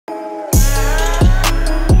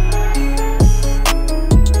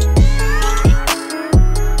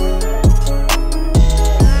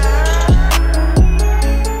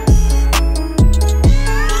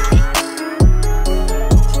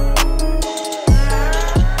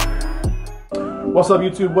What's up,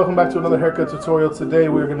 YouTube? Welcome back to another haircut tutorial. Today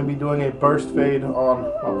we're going to be doing a burst fade on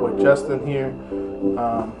my boy Justin here.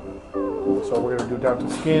 So we're going to do down to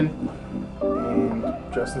skin, and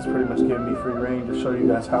Justin's pretty much giving me free reign to show you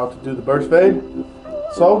guys how to do the burst fade.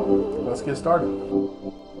 So let's get started.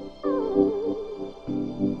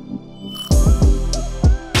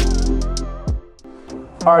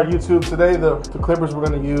 Alright, YouTube, today the clippers we're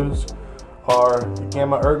going to use are the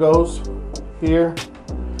Gamma Ergos here.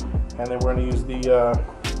 And then we're going to use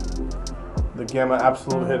the Gamma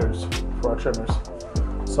Absolute Hitters for our trimmers.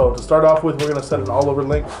 So to start off with, we're going to set an all over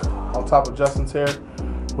length on top of Justin's hair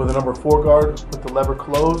with a number 4 guard with the lever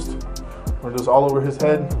closed. We're going to do this all over his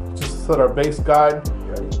head, just to set our base guide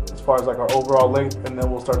as far as like our overall length, and then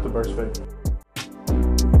we'll start the burst fade.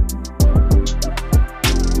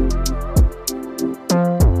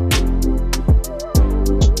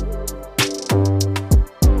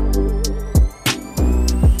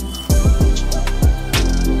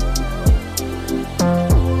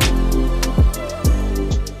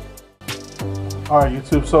 Alright,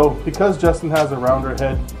 YouTube, so because Justin has a rounder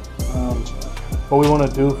head, what we want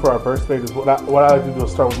to do for our burst fade is what I like to do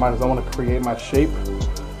is start with mine is I want to create my shape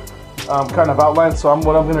kind of outline. So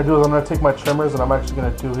what I'm going to do is I'm going to take my trimmers and I'm actually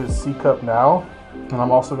going to do his C cup now, and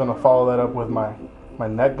I'm also going to follow that up with my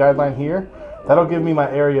neck guideline here. That'll give me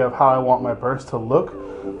my area of how I want my burst to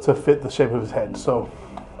look to fit the shape of his head. So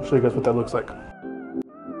I'll show you guys what that looks like.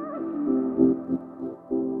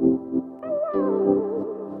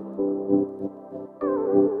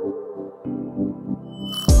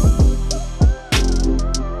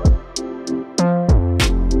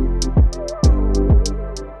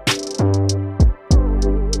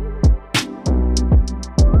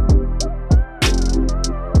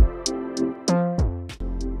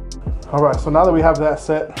 Alright, so now that we have that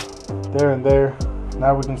set there and there,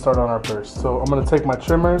 now we can start on our burst. So I'm going to take my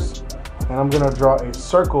trimmers and I'm going to draw a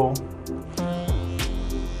circle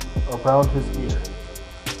around his ear,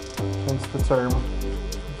 hence the term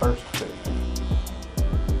burst fade.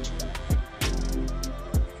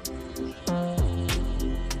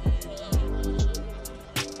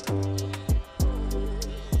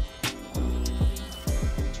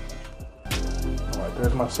 Alright,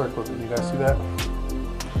 there's my circle. Can you guys see that?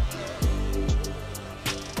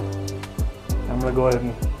 I'm going to go ahead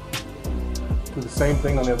and do the same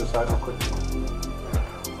thing on the other side real quick.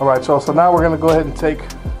 Alright, so now we're going to go ahead and take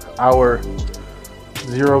our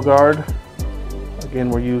 0 guard. Again,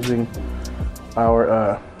 we're using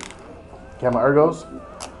our Gamma Ergos.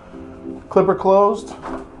 Clipper closed.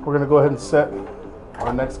 We're going to go ahead and set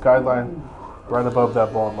our next guideline right above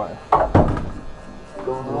that bald line. What's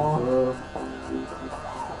going on?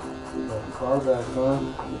 Car back, huh?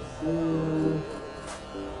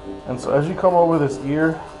 And so as you come over this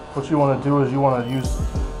ear, what you want to do is you want to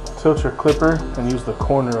tilt your clipper and use the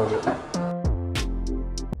corner of it.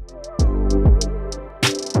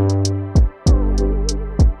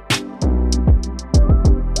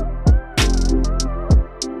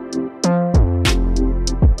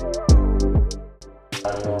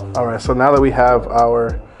 Alright, so now that we have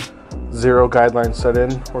our 0 guideline set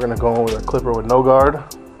in, we're going to go in with a clipper with no guard.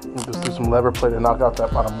 We'll just do some lever play to knock out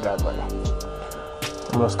that bottom guideline.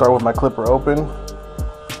 I'm going to start with my clipper open,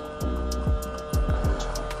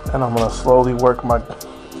 and I'm going to slowly work my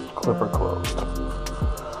clipper closed.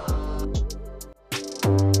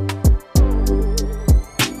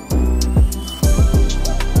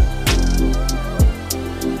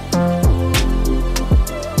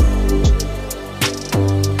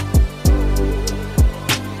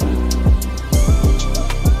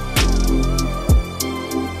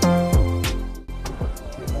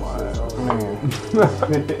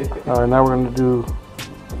 Alright, now we're going to do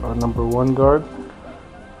our number 1 guard.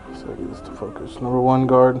 So I get this to focus. Number 1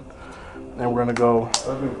 guard, and we're going to go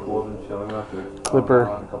clipper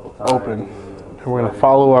open, and we're going to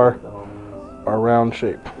follow our round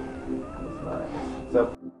shape.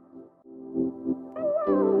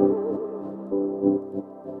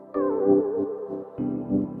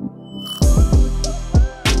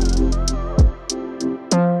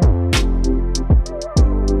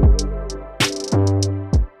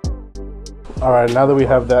 Alright, now that we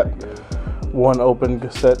have that 1 open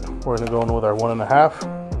set, we're going to go in with our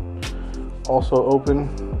 1.5. Also open,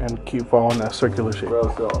 and keep following that circular shape.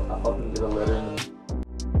 Bro, so I'll help you get a letter in.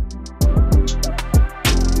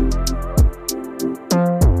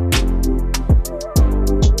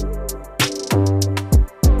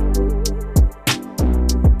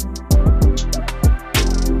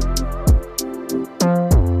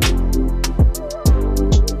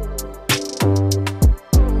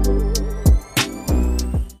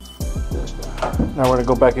 Now we're gonna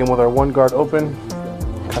go back in with our one guard open,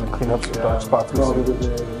 kind of clean up some dark spots. Alright.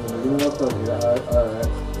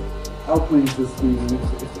 I'll please this speed.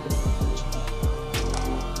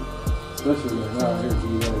 Especially now here,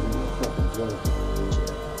 you guys in the fucking zone.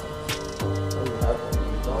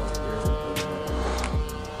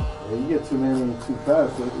 Yeah, you get too many too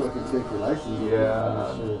fast, so it fucking take your license.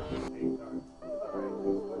 Yeah.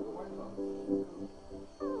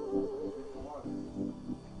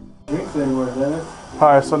 Drinks anywhere, Dennis?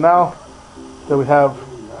 Alright, so now that we have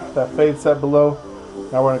that fade set below,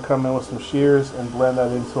 now we're gonna come in with some shears and blend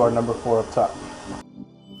that into our number 4 up top.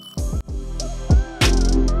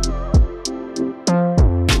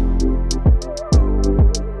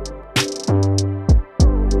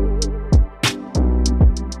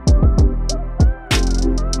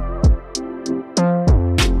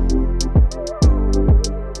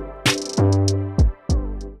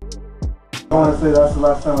 I want to say that's the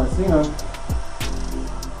last time I seen him.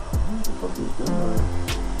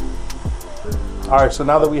 Alright, so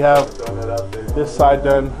now that we have this side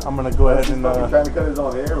done, I'm gonna go ahead and trying to cut his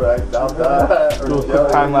own hair, right? do a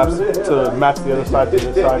quick time lapse to match the other side to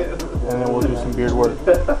this side, and then we'll do some beard work, and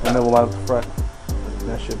then we'll line up the front. And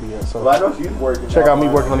that should be it. So Well, I know she's working. check out me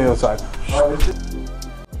working on the other side.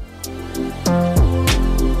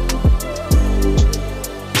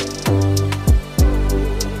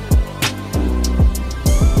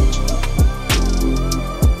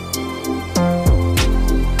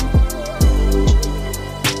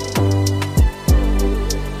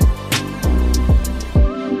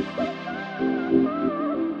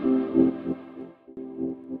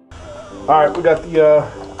 Alright, we got the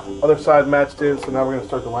other side matched in, so now we're going to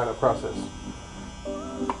start the lineup process.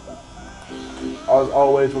 As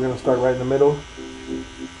always, we're going to start right in the middle.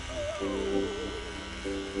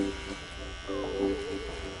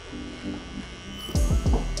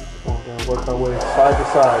 We're going to work our way side to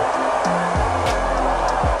side.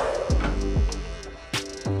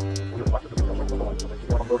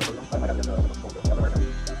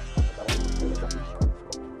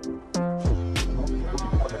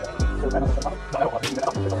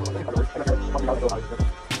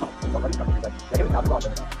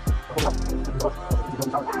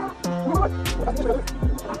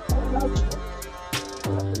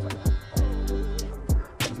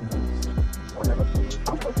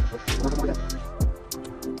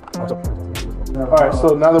 Alright,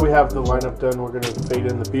 so now that we have the lineup done, we're going to fade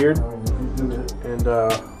in the beard. And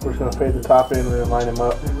we're just going to fade the top in and then line him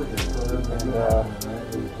up. And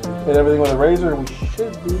hit everything with a razor, and we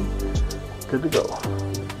should be good to go.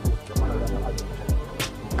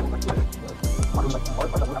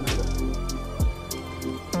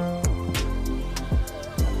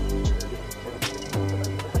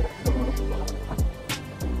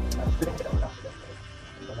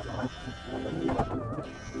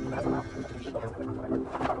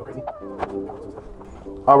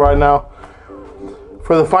 All right, now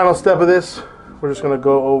for the final step of this, we're just gonna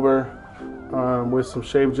go over with some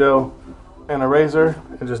shave gel and a razor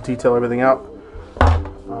and just detail everything out.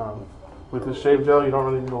 With this shave gel, you don't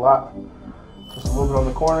really need a lot. Just a little bit on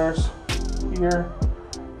the corners here,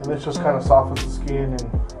 and this just kind of softens the skin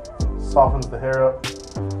and softens the hair up,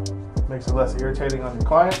 makes it less irritating on your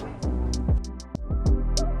client.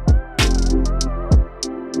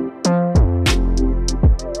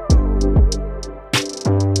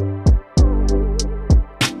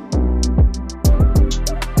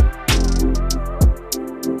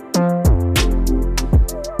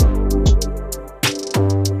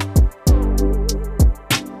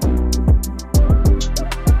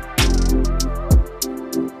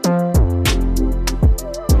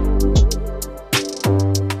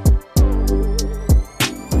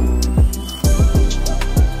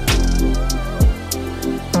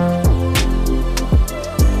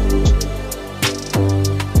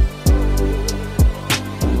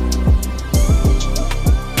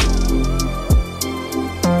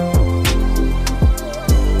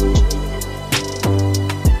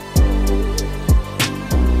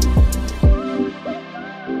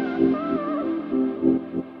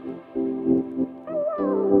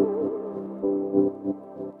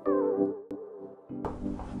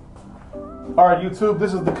 Alright YouTube,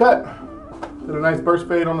 this is the cut. Did a nice burst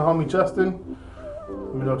fade on the homie Justin.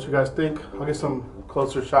 Let me know what you guys think. I'll get some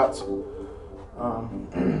closer shots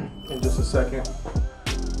in just a second.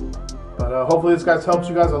 But hopefully this guys helped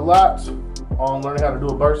you guys a lot on learning how to do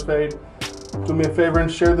a burst fade. Do me a favor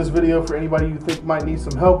and share this video for anybody you think might need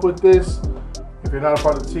some help with this. If you're not a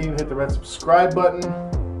part of the team, hit the red subscribe button.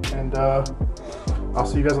 And I'll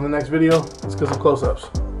see you guys on the next video. Let's get some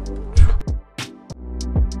close-ups.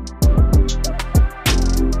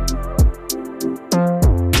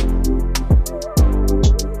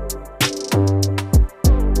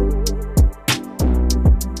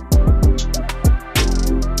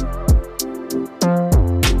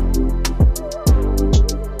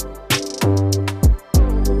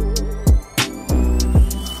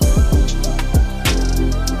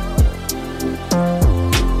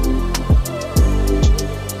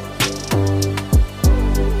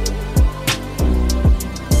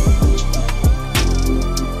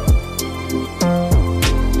 YouTube.